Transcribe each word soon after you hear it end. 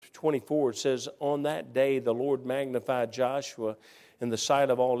24, it says, "On that day the Lord magnified Joshua in the sight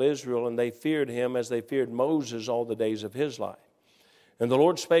of all Israel, and they feared him as they feared Moses all the days of his life. And the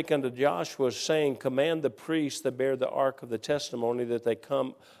Lord spake unto Joshua, saying, Command the priests that bear the ark of the testimony that they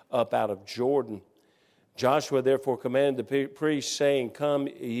come up out of Jordan. Joshua therefore commanded the priests, saying, Come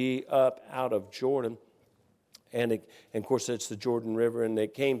ye up out of Jordan." And of course, it's the Jordan River. "And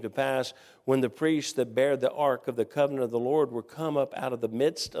it came to pass, when the priests that bare the ark of the covenant of the Lord were come up out of the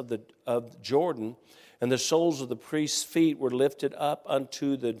midst of Jordan, and the soles of the priests' feet were lifted up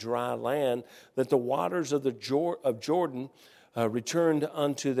unto the dry land, that the waters of Jordan returned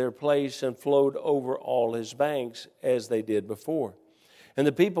unto their place and flowed over all his banks, as they did before. And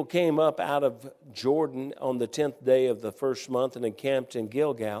the people came up out of Jordan on the 10th day of the first month, and encamped in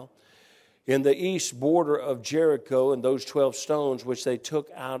Gilgal, in the east border of Jericho. And those 12 stones which they took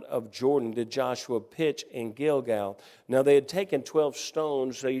out of Jordan did Joshua pitch in Gilgal." Now they had taken 12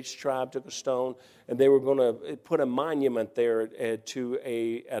 stones, so each tribe took a stone, and they were going to put a monument there to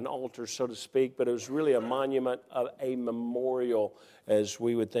an altar, so to speak, but it was really a monument, of a memorial, as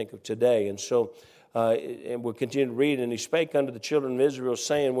we would think of today. And so, and we'll continue to read, "And he spake unto the children of Israel,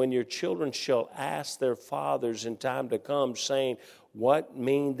 saying, When your children shall ask their fathers in time to come, saying, What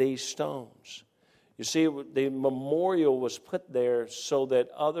mean these stones?" You see, the memorial was put there so that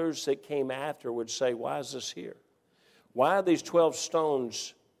others that came after would say, "Why is this here? Why are these 12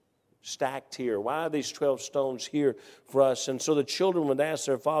 stones stacked here? Why are these 12 stones here for us?" And so the children would ask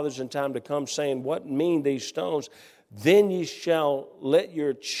their fathers in time to come, saying, "What mean these stones? Then ye shall let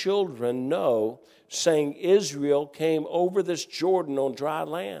your children know, saying, Israel came over this Jordan on dry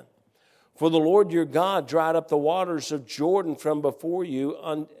land. For the Lord your God dried up the waters of Jordan from before you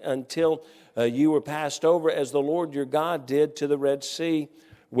until you were passed over, as the Lord your God did to the Red Sea,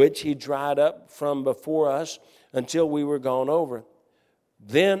 which he dried up from before us until we were gone over.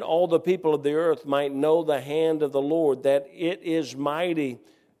 Then all the people of the earth might know the hand of the Lord, that it is mighty,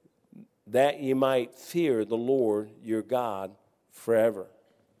 that ye might fear the Lord your God forever."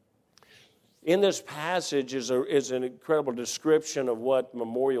 In this passage is an incredible description of what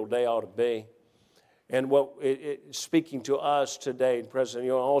Memorial Day ought to be. And what speaking to us today,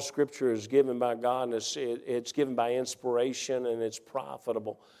 President, all Scripture is given by God, and it's given by inspiration, and it's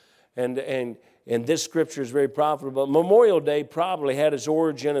profitable. And this Scripture is very profitable. Memorial Day probably had its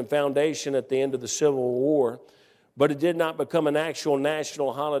origin and foundation at the end of the Civil War, but it did not become an actual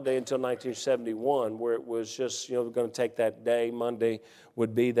national holiday until 1971, where it was just, we're going to take that day. Monday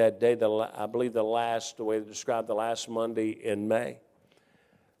would be that day, I believe the way to describe the last Monday in May.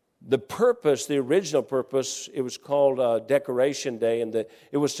 The purpose, the original purpose, it was called Decoration Day, and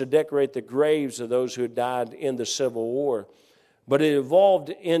it was to decorate the graves of those who had died in the Civil War. But it evolved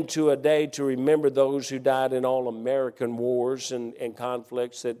into a day to remember those who died in all American wars and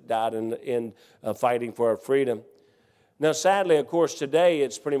conflicts, that died in fighting for our freedom. Now, sadly, of course, today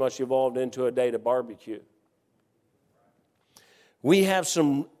it's pretty much evolved into a day to barbecue. We have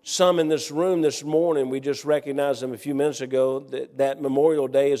some in this room this morning, we just recognized them a few minutes ago, that Memorial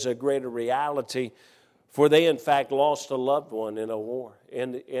Day is a greater reality, for they, in fact, lost a loved one in a war.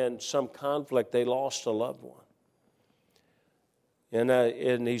 In some conflict, they lost a loved one.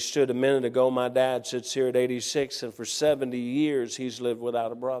 And he stood a minute ago, my dad sits here at 86, and for 70 years he's lived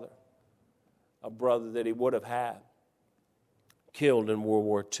without a brother that he would have had, killed in World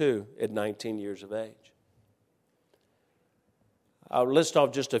War II at 19 years of age. I'll list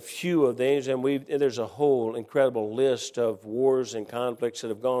off just a few of these, and there's a whole incredible list of wars and conflicts that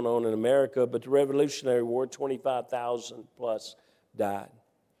have gone on in America, but the Revolutionary War, 25,000 plus died.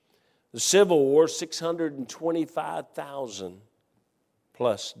 The Civil War, 625,000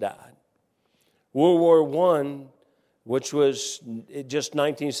 plus died. World War I, which was just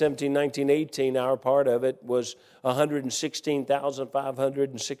 1917, 1918, our part of it, was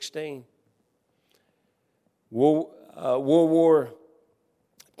 116,516. World War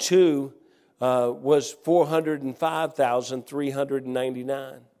II was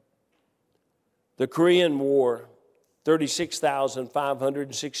 405,399. The Korean War,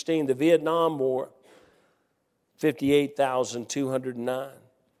 36,516. The Vietnam War, 58,209.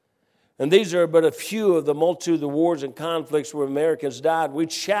 And these are but a few of the multitude of the wars and conflicts where Americans died. We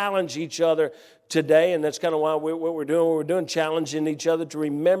challenge each other today, and that's kind of why we're doing, challenging each other to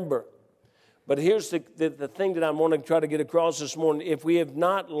remember. But here's the thing that I want to try to get across this morning. If we have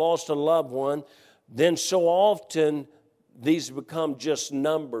not lost a loved one, then so often these become just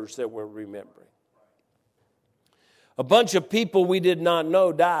numbers that we're remembering. A bunch of people we did not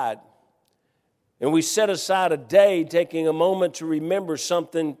know died. And we set aside a day taking a moment to remember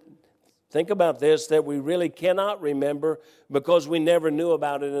something Think about this, that we really cannot remember because we never knew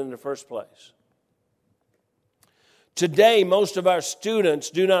about it in the first place. Today, most of our students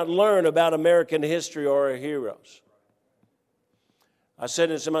do not learn about American history or our heroes. I said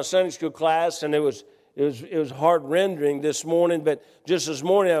this in my Sunday school class, and it was heart-rending this morning, but just this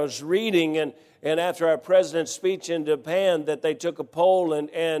morning I was reading, and after our president's speech in Japan, that they took a poll,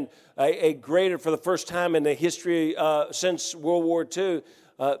 and a greater, for the first time in the history since World War II,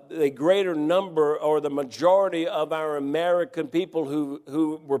 a greater number or the majority of our American people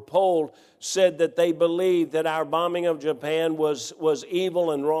who were polled said that they believed that our bombing of Japan was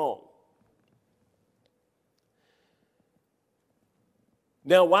evil and wrong.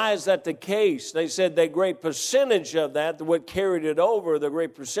 Now, why is that the case? They said the great percentage of that, what carried it over, the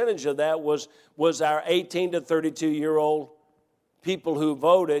great percentage of that was our 18 to 32-year-old people who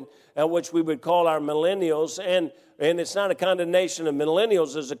voted, which we would call our millennials. And it's not a condemnation of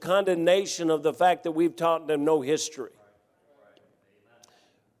millennials, it's a condemnation of the fact that we've taught them no history.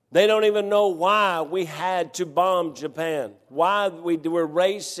 They don't even know why we had to bomb Japan, why we were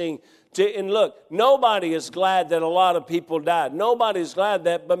racing to, and look, nobody is glad that a lot of people died. Nobody's glad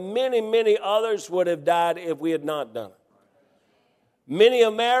that, but many, many others would have died if we had not done it. Many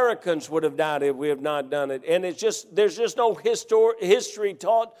Americans would have died if we have not done it. And there's just no history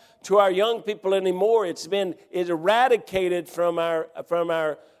taught to our young people anymore. It's eradicated from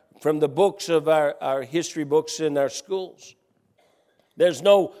the books of our history books in our schools. There's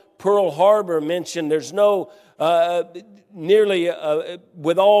no Pearl Harbor mentioned. There's no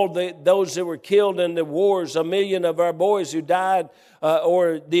with all those that were killed in the wars, 1 million of our boys who died,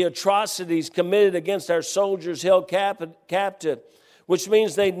 or the atrocities committed against our soldiers held captive, which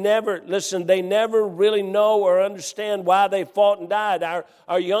means they never really know or understand why they fought and died.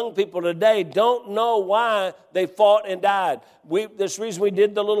 Our young people today don't know why they fought and died. This reason we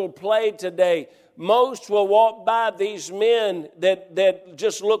did the little play today. Most will walk by these men that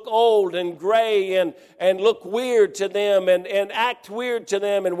just look old and gray and look weird to them and act weird to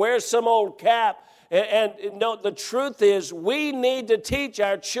them and wear some old cap. And no, the truth is we need to teach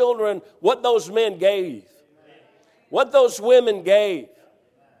our children what those men gave, what those women gave.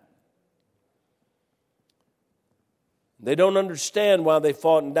 They don't understand why they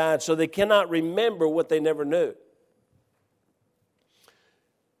fought and died, so they cannot remember what they never knew.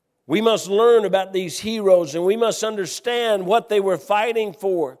 We must learn about these heroes, and we must understand what they were fighting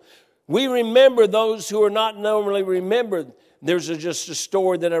for. We remember those who are not normally remembered. There's just a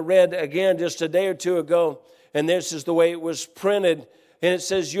story that I read again just a day or two ago, and this is the way it was printed. And it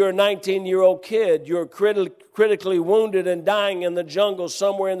says, you're a 19-year-old kid. You're critically wounded and dying in the jungle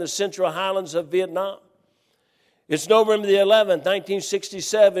somewhere in the central highlands of Vietnam. It's November the 11th,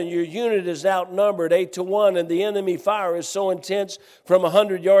 1967. Your unit is outnumbered 8-1, and the enemy fire is so intense from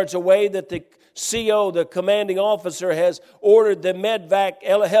 100 yards away that the CO, the commanding officer, has ordered the medvac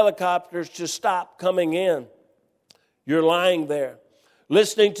helicopters to stop coming in. You're lying there,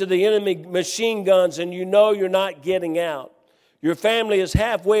 listening to the enemy machine guns, and you know you're not getting out. Your family is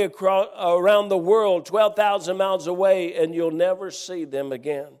halfway around the world, 12,000 miles away, and you'll never see them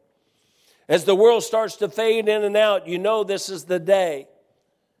again. As the world starts to fade in and out, you know this is the day.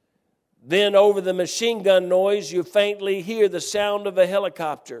 Then over the machine gun noise, you faintly hear the sound of a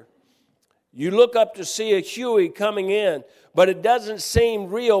helicopter. You look up to see a Huey coming in, but it doesn't seem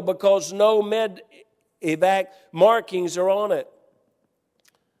real because no med-evac markings are on it.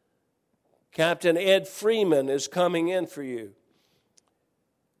 Captain Ed Freeman is coming in for you.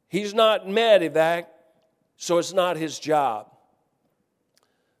 He's not med-evac, so it's not his job.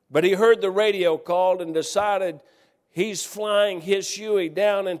 But he heard the radio call and decided he's flying his Huey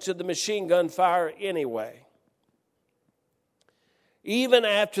down into the machine gun fire anyway. Even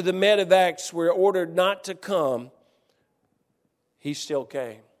after the medevacs were ordered not to come, he still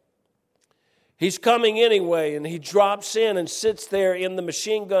came. He's coming anyway, and he drops in and sits there in the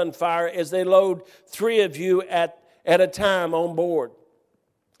machine gun fire as they load 3 of you at a time on board.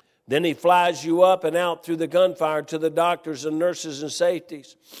 Then he flies you up and out through the gunfire to the doctors and nurses and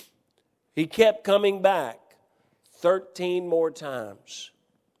safeties. He kept coming back 13 more times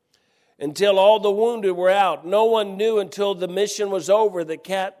until all the wounded were out. No one knew until the mission was over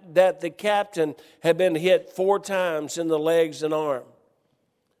that the captain had been hit 4 times in the legs and arm.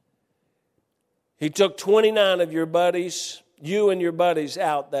 He took 29 of your buddies, you and your buddies,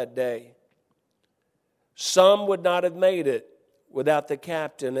 out that day. Some would not have made it without the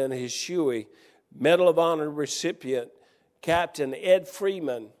captain and his Huey, Medal of Honor recipient, Captain Ed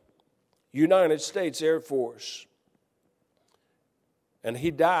Freeman, United States Air Force. And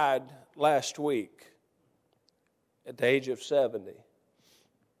he died last week at the age of 70.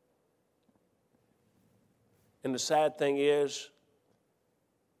 And the sad thing is,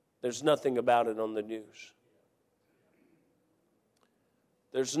 there's nothing about it on the news.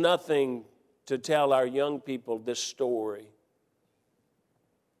 There's nothing to tell our young people this story.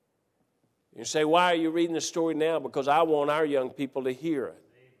 You say, why are you reading this story now? Because I want our young people to hear it.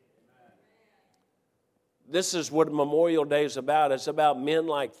 This is what Memorial Day is about. It's about men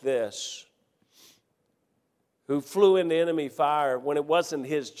like this who flew into enemy fire when it wasn't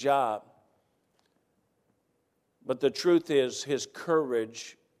his job. But the truth is, his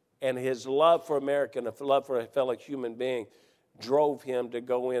courage and his love for America and a love for a fellow human being drove him to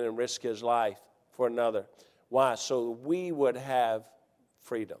go in and risk his life for another. Why? So we would have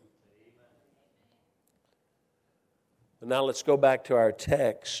freedom. But now let's go back to our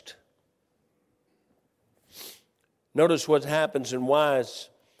text. Notice what happens and why.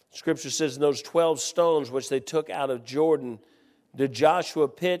 Scripture says, in those 12 stones which they took out of Jordan, did Joshua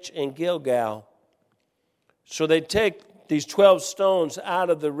pitch in Gilgal. So they take these 12 stones out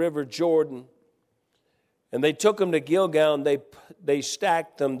of the river Jordan, and they took them to Gilgal, and they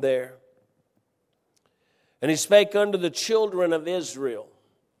stacked them there. And he spake unto the children of Israel,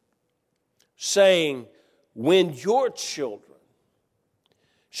 saying, when your children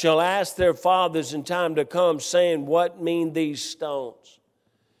shall ask their fathers in time to come, saying, what mean these stones?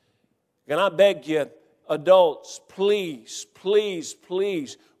 Can I beg you, adults, please, please,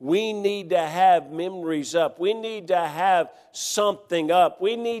 please, we need to have memories up. We need to have something up.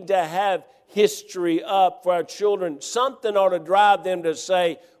 We need to have history up for our children. Something ought to drive them to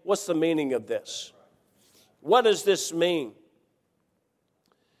say, what's the meaning of this? What does this mean?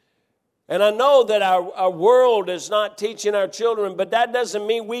 And I know that our world is not teaching our children, but that doesn't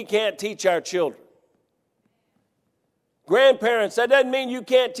mean we can't teach our children. Grandparents, that doesn't mean you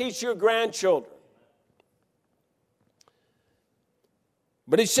can't teach your grandchildren.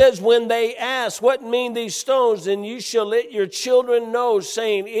 But he says, when they ask, what mean these stones? And you shall let your children know,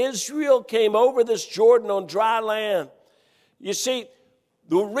 saying, Israel came over this Jordan on dry land. You see,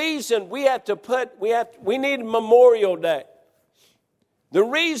 the reason we need Memorial Day. The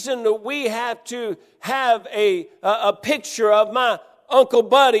reason that we have to have a picture of my Uncle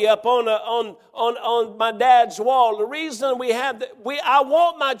Buddy up on my dad's wall, the reason we have that, I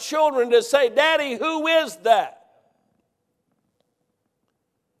want my children to say, Daddy, who is that?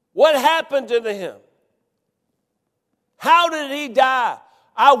 What happened to him? How did he die?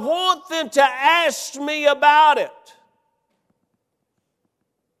 I want them to ask me about it.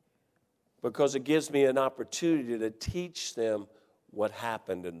 Because it gives me an opportunity to teach them what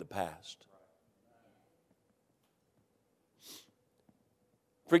happened in the past.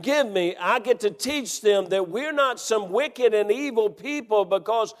 Forgive me, I get to teach them that we're not some wicked and evil people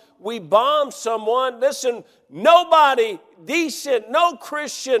because we bombed someone. Listen, nobody decent, no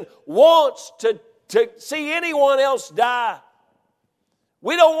Christian wants to see anyone else die.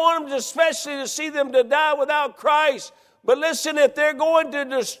 We don't want them, especially to see them to die without Christ. But listen, if they're going to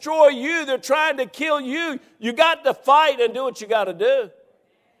destroy you, they're trying to kill you, you got to fight and do what you got to do.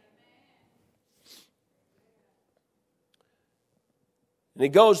 And he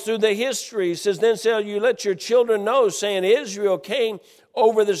goes through the history. He says, then shall you let your children know, saying, Israel came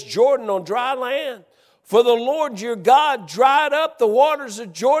over this Jordan on dry land. For the Lord your God dried up the waters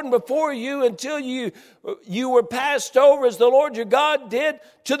of Jordan before you until you were passed over, as the Lord your God did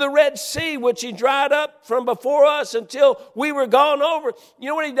to the Red Sea, which he dried up from before us until we were gone over. You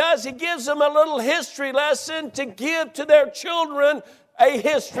know what he does? He gives them a little history lesson to give to their children a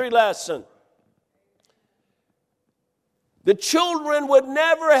history lesson. The children would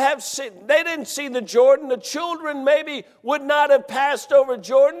never have seen, they didn't see the Jordan. The children maybe would not have passed over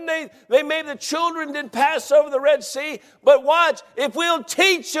Jordan. Maybe the children didn't pass over the Red Sea. But watch, if we'll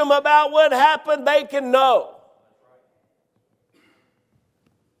teach them about what happened, they can know.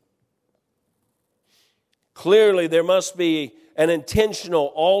 Clearly, there must be an intentional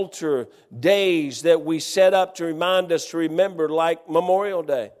altar days that we set up to remind us to remember, like Memorial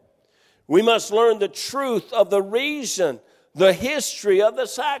Day. We must learn the truth of the reason, the history of the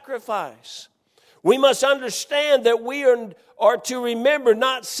sacrifice. We must understand that we are to remember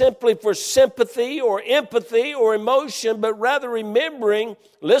not simply for sympathy or empathy or emotion, but rather remembering,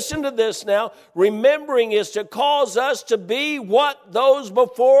 listen to this now, remembering is to cause us to be what those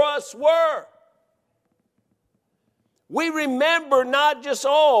before us were. We remember not just,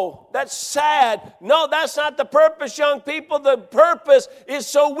 oh, that's sad. No, that's not the purpose, young people. The purpose is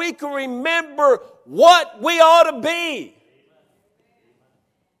so we can remember what we ought to be.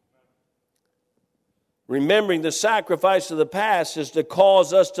 Remembering the sacrifice of the past is to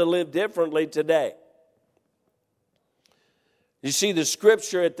cause us to live differently today. You see the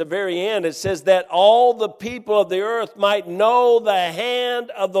scripture at the very end, it says that all the people of the earth might know the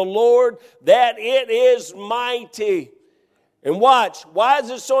hand of the Lord, that it is mighty. And watch, why is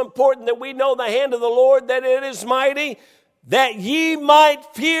it so important that we know the hand of the Lord, that it is mighty? That ye might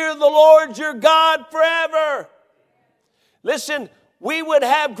fear the Lord your God forever. Listen, we would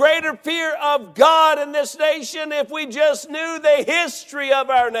have greater fear of God in this nation if we just knew the history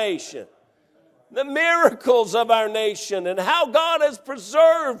of our nation, the miracles of our nation, and how God has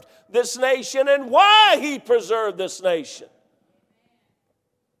preserved this nation and why He preserved this nation.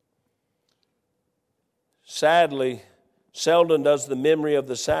 Sadly, seldom does the memory of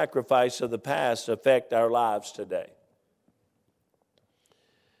the sacrifice of the past affect our lives today.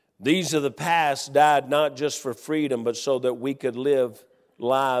 These of the past died not just for freedom, but so that we could live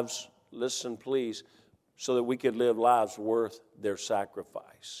lives, listen please, so that we could live lives worth their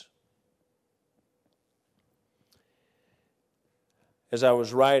sacrifice. As I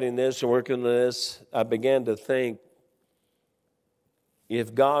was writing this and working on this, I began to think,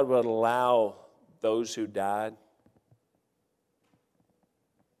 if God would allow those who died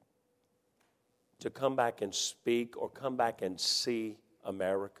to come back and speak or come back and see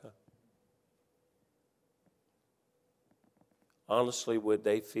America, honestly, would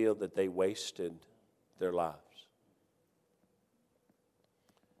they feel that they wasted their lives?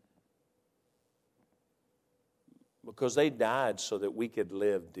 Because they died so that we could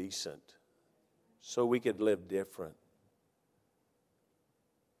live decent, so we could live different.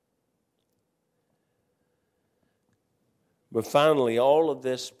 But finally, all of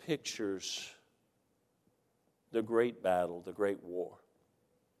this pictures the great battle, the great war.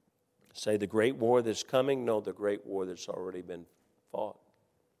 Say the great war that's coming? No, the great war that's already been fought.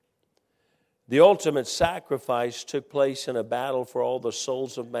 The ultimate sacrifice took place in a battle for all the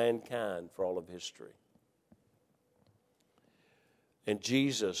souls of mankind, for all of history. And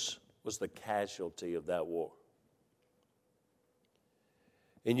Jesus was the casualty of that war.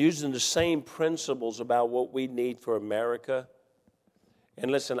 And using the same principles about what we need for America, and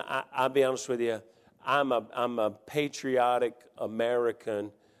listen, I'll be honest with you, I'm a patriotic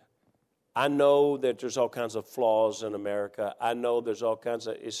American. I know that there's all kinds of flaws in America. I know there's all kinds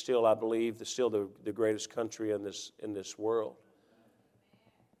of, it's still, I believe, it's still the greatest country in this world.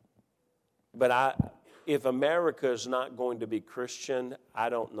 But if America is not going to be Christian, I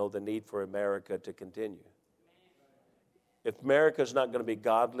don't know the need for America to continue. If America is not going to be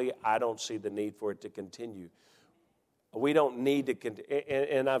godly, I don't see the need for it to continue. We don't need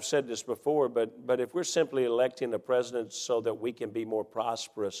to, and I've said this before, but if we're simply electing a president so that we can be more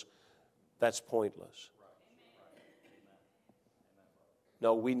prosperous, that's pointless.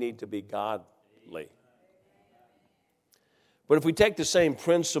 No, we need to be godly. But if we take the same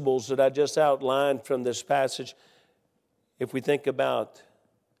principles that I just outlined from this passage, if we think about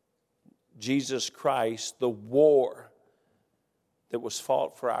Jesus Christ, the war that was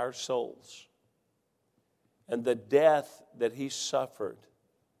fought for our souls, and the death that He suffered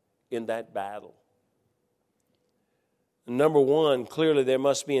in that battle. Number one, clearly there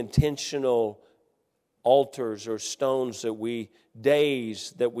must be intentional altars or stones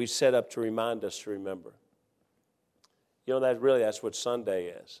days that we set up to remind us to remember. You know, that's what Sunday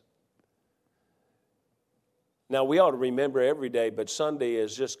is. Now, we ought to remember every day, but Sunday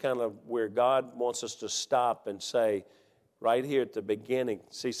is just kind of where God wants us to stop and say, right here at the beginning.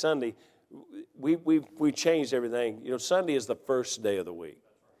 See, Sunday, we changed everything. You know, Sunday is the first day of the week.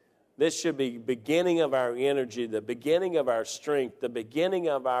 This should be beginning of our energy, the beginning of our strength, the beginning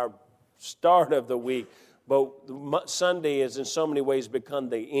of our start of the week. But Sunday has in so many ways become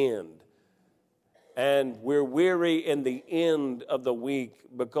the end. And we're weary in the end of the week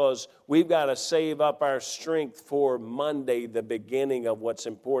because we've got to save up our strength for Monday, the beginning of what's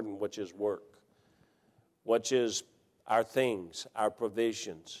important, which is work, which is our things, our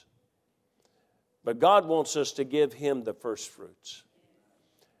provisions. But God wants us to give Him the first fruits.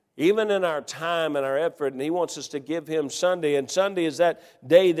 Even in our time and our effort, and He wants us to give Him Sunday. And Sunday is that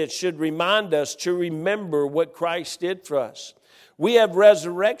day that should remind us to remember what Christ did for us. We have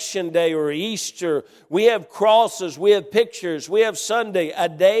Resurrection Day or Easter. We have crosses. We have pictures. We have Sunday, a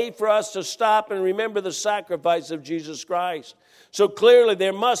day for us to stop and remember the sacrifice of Jesus Christ. So clearly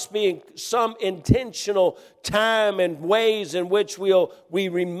there must be some intentional time and ways in which we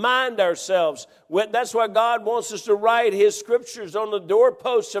remind ourselves. That's why God wants us to write His scriptures on the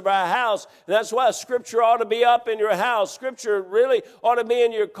doorposts of our house. And that's why Scripture ought to be up in your house. Scripture really ought to be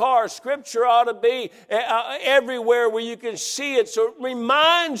in your car. Scripture ought to be everywhere where you can see it. So it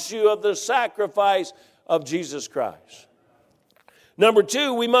reminds you of the sacrifice of Jesus Christ. Number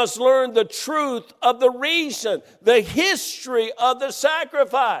two, we must learn the truth of the reason, the history of the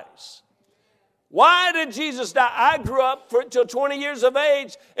sacrifice. Why did Jesus die? I grew up until 20 years of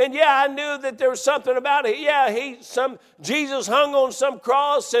age, and I knew that there was something about it. Jesus hung on some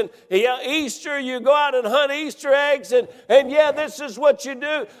cross, and Easter, you go out and hunt Easter eggs, and this is what you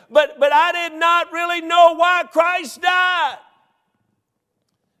do. But I did not really know why Christ died.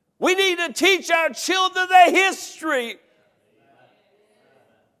 We need to teach our children the history.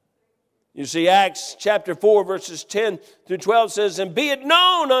 You see, Acts chapter 4, verses 10 through 12 says, "And be it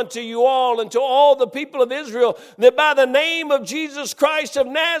known unto you all and to all the people of Israel, that by the name of Jesus Christ of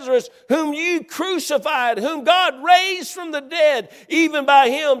Nazareth, whom you crucified, whom God raised from the dead, even by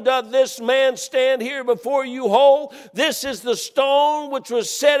him doth this man stand here before you whole. This is the stone which was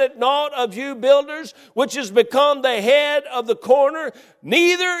set at naught of you builders, which has become the head of the corner.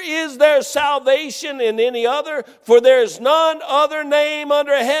 Neither is there salvation in any other, for there is none other name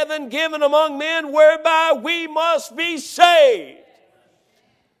under heaven given among men whereby we must be saved."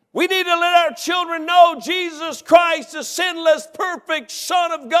 We need to let our children know Jesus Christ, the sinless, perfect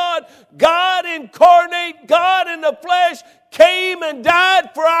Son of God, God incarnate, God in the flesh, came and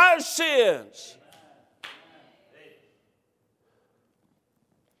died for our sins.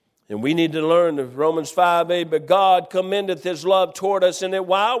 And we need to learn of Romans 5:8, "But God commendeth his love toward us, and that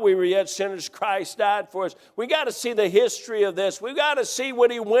while we were yet sinners, Christ died for us." We got to see the history of this. We got to see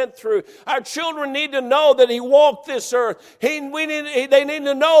what he went through. Our children need to know that he walked this earth. They need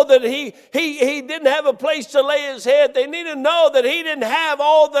to know that he didn't have a place to lay his head. They need to know that he didn't have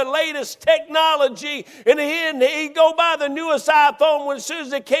all the latest technology, and he'd go buy the newest iPhone as soon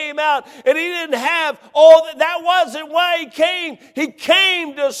as it came out, and he didn't have all that. That wasn't why he came. He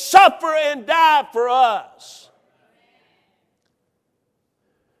came to suffer and die for us.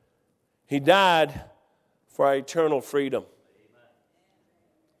 He died for our eternal freedom.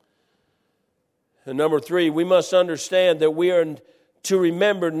 And number three, we must understand that we are to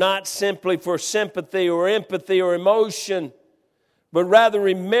remember not simply for sympathy or empathy or emotion, but rather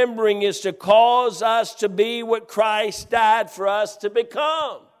remembering is to cause us to be what Christ died for us to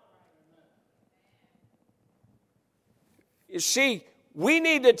become. You see, we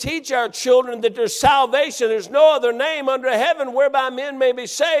need to teach our children that there's salvation. There's no other name under heaven whereby men may be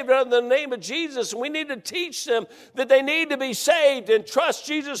saved other than the name of Jesus. And we need to teach them that they need to be saved and trust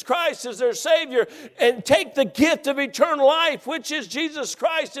Jesus Christ as their Savior and take the gift of eternal life, which is Jesus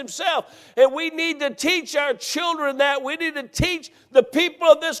Christ himself. And we need to teach our children that. We need to teach the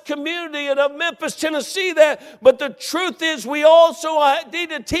people of this community and of Memphis, Tennessee that. But the truth is we also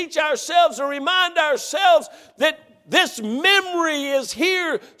need to teach ourselves and remind ourselves that this memory is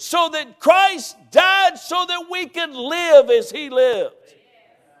here so that Christ died so that we could live as he lived.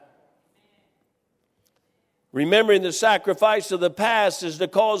 Remembering the sacrifice of the past is to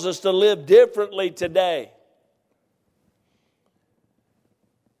cause us to live differently today.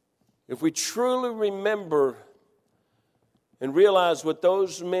 If we truly remember and realize what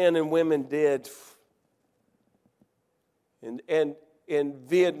those men and women did and in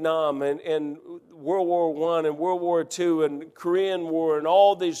Vietnam and World War I and World War II and Korean War and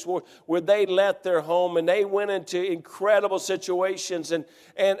all these wars where they left their home and they went into incredible situations. And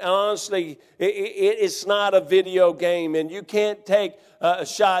honestly, it's not a video game, and you can't take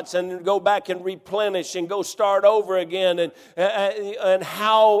shots and go back and replenish and go start over again. And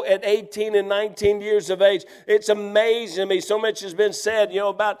how at 18 and 19 years of age, it's amazing to me. So much has been said,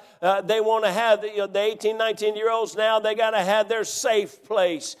 about they want to have the 18, 19-year-olds now. They got to have their safe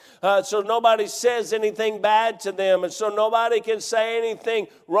place, so nobody says anything bad to them, and so nobody can say anything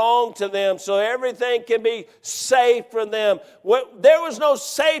wrong to them. So everything can be safe for them. There was no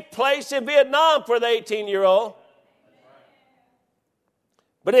safe place in Vietnam for the 18-year-old.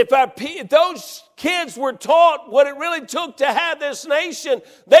 But if those kids were taught what it really took to have this nation,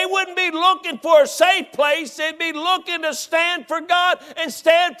 they wouldn't be looking for a safe place. They'd be looking to stand for God and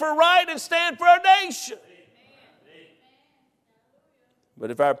stand for right and stand for our nation. But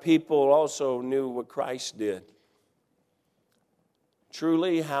if our people also knew what Christ did,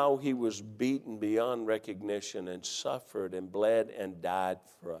 truly how he was beaten beyond recognition and suffered and bled and died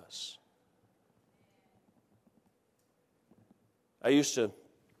for us. I used to,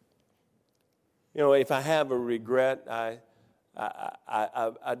 if I have a regret, I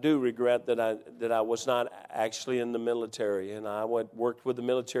do regret that I was not actually in the military. And I worked with the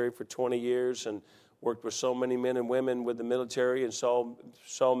military for 20 years and worked with so many men and women with the military and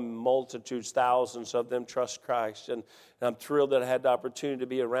saw multitudes, thousands of them trust Christ. And I'm thrilled that I had the opportunity to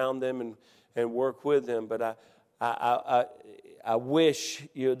be around them and work with them. But I wish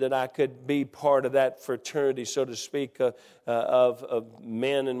that I could be part of that fraternity, so to speak, of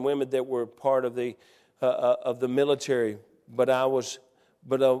men and women that were part of the military. But I was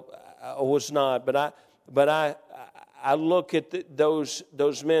not. But I look at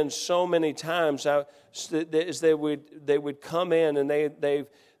those men so many times. As they would come in and they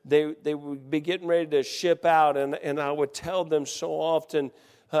would be getting ready to ship out, and I would tell them so often,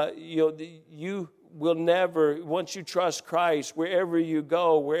 you will never, once you trust Christ, wherever you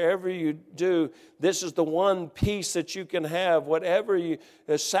go, wherever you do, this is the one peace that you can have. Whatever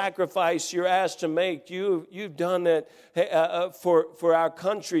sacrifice you're asked to make, you've done it for our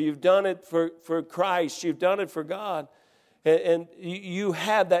country. You've done it for Christ. You've done it for God. And you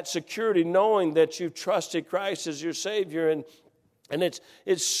have that security knowing that you've trusted Christ as your Savior. And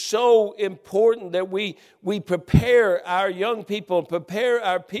it's so important that we prepare our young people, prepare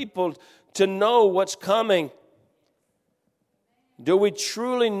our people to know what's coming. Do we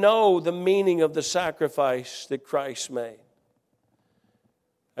truly know the meaning of the sacrifice that Christ made?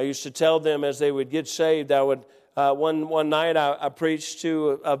 I used to tell them as they would get saved, I would one night I preached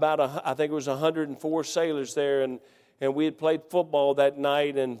to about I think it was 104 sailors there, and we had played football that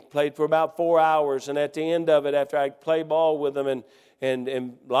night and played for about 4 hours. And at the end of it, after I played ball with them, and a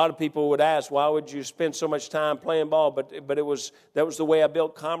lot of people would ask, why would you spend so much time playing ball? But that was the way I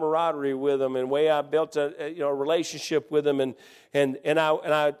built camaraderie with them, and the way I built a relationship with them. And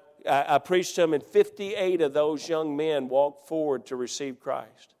I preached to them, and 58 of those young men walked forward to receive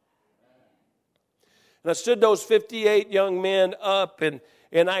Christ. And I stood those 58 young men up, and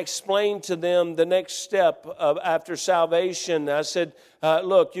I explained to them the next step after salvation. I said,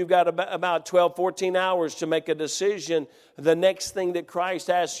 look, you've got about 12, 14 hours to make a decision. The next thing that Christ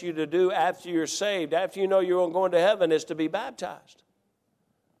asks you to do after you're saved, after you know you're going to heaven, is to be baptized.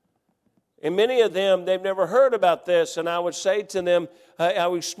 And many of them, they've never heard about this. And I would say to them, I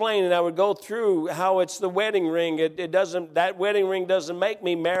would explain, and I would go through how it's the wedding ring. That wedding ring doesn't make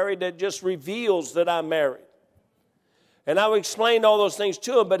me married. It just reveals that I'm married. And I would explain all those things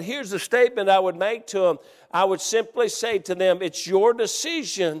to them. But here's the statement I would make to them. I would simply say to them, it's your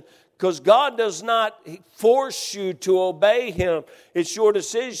decision, because God does not force you to obey Him. It's your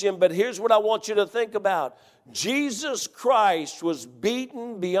decision. But here's what I want you to think about. Jesus Christ was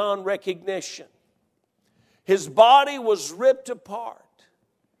beaten beyond recognition. His body was ripped apart.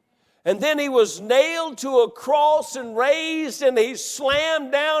 And then He was nailed to a cross and raised, and He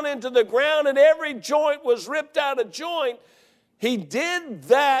slammed down into the ground, and every joint was ripped out of joint. He did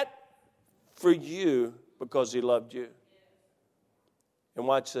that for you because He loved you. And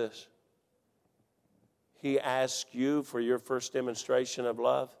watch this. He asked you for your first demonstration of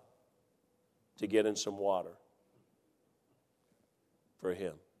love to get in some water for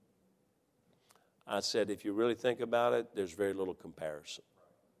Him. I said, if you really think about it, there's very little comparison.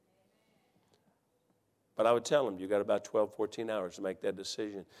 But I would tell them, you got about 12, 14 hours to make that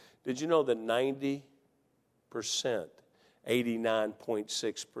decision. Did you know that 90%,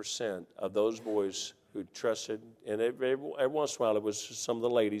 89.6% of those boys who trusted, and every once in a while it was some of the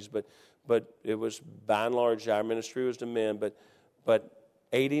ladies, but it was by and large our ministry was to men, but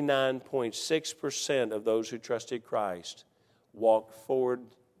 89.6% of those who trusted Christ walked forward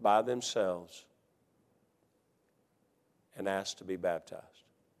by themselves and asked to be baptized.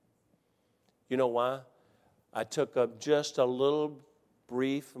 You know why? I took up just a little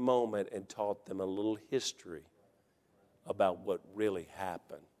brief moment and taught them a little history about what really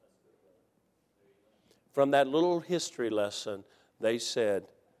happened. From that little history lesson, they said,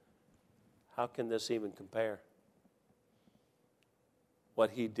 how can this even compare?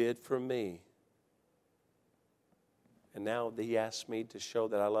 What He did for me, and now He asked me to show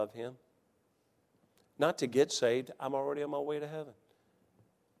that I love Him. Not to get saved, I'm already on my way to heaven.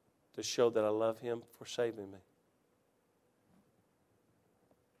 To show that I love Him for saving me.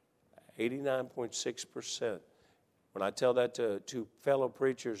 89.6%. When I tell that to fellow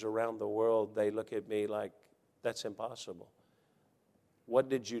preachers around the world, they look at me like, that's impossible. What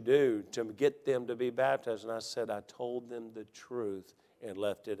did you do to get them to be baptized? And I said, I told them the truth and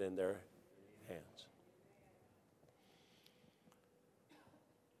left it in their hands.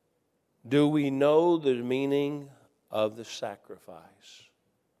 Do we know the meaning of the sacrifice?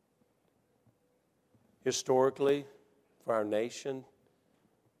 Historically, for our nation,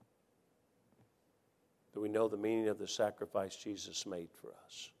 do we know the meaning of the sacrifice Jesus made for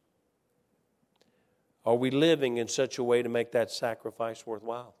us? Are we living in such a way to make that sacrifice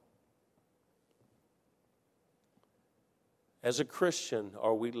worthwhile? As a Christian,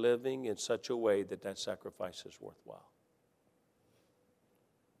 are we living in such a way that that sacrifice is worthwhile?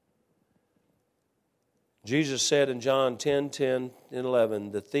 Jesus said in John 10:10 and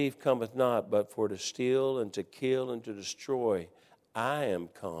 11, the thief cometh not but for to steal and to kill and to destroy. I am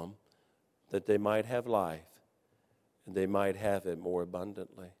come that they might have life, and they might have it more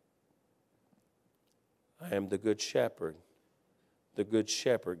abundantly. I am the good shepherd. The good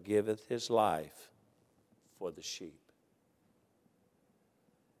shepherd giveth his life for the sheep.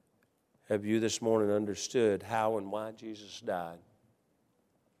 Have you this morning understood how and why Jesus died?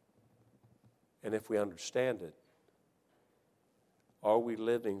 And if we understand it, are we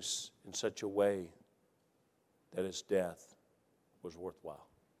living in such a way that his death was worthwhile?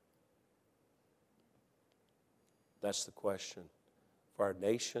 That's the question for our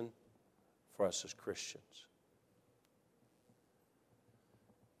nation, for us as Christians.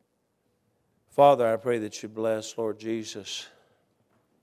 Father, I pray that you bless, Lord Jesus,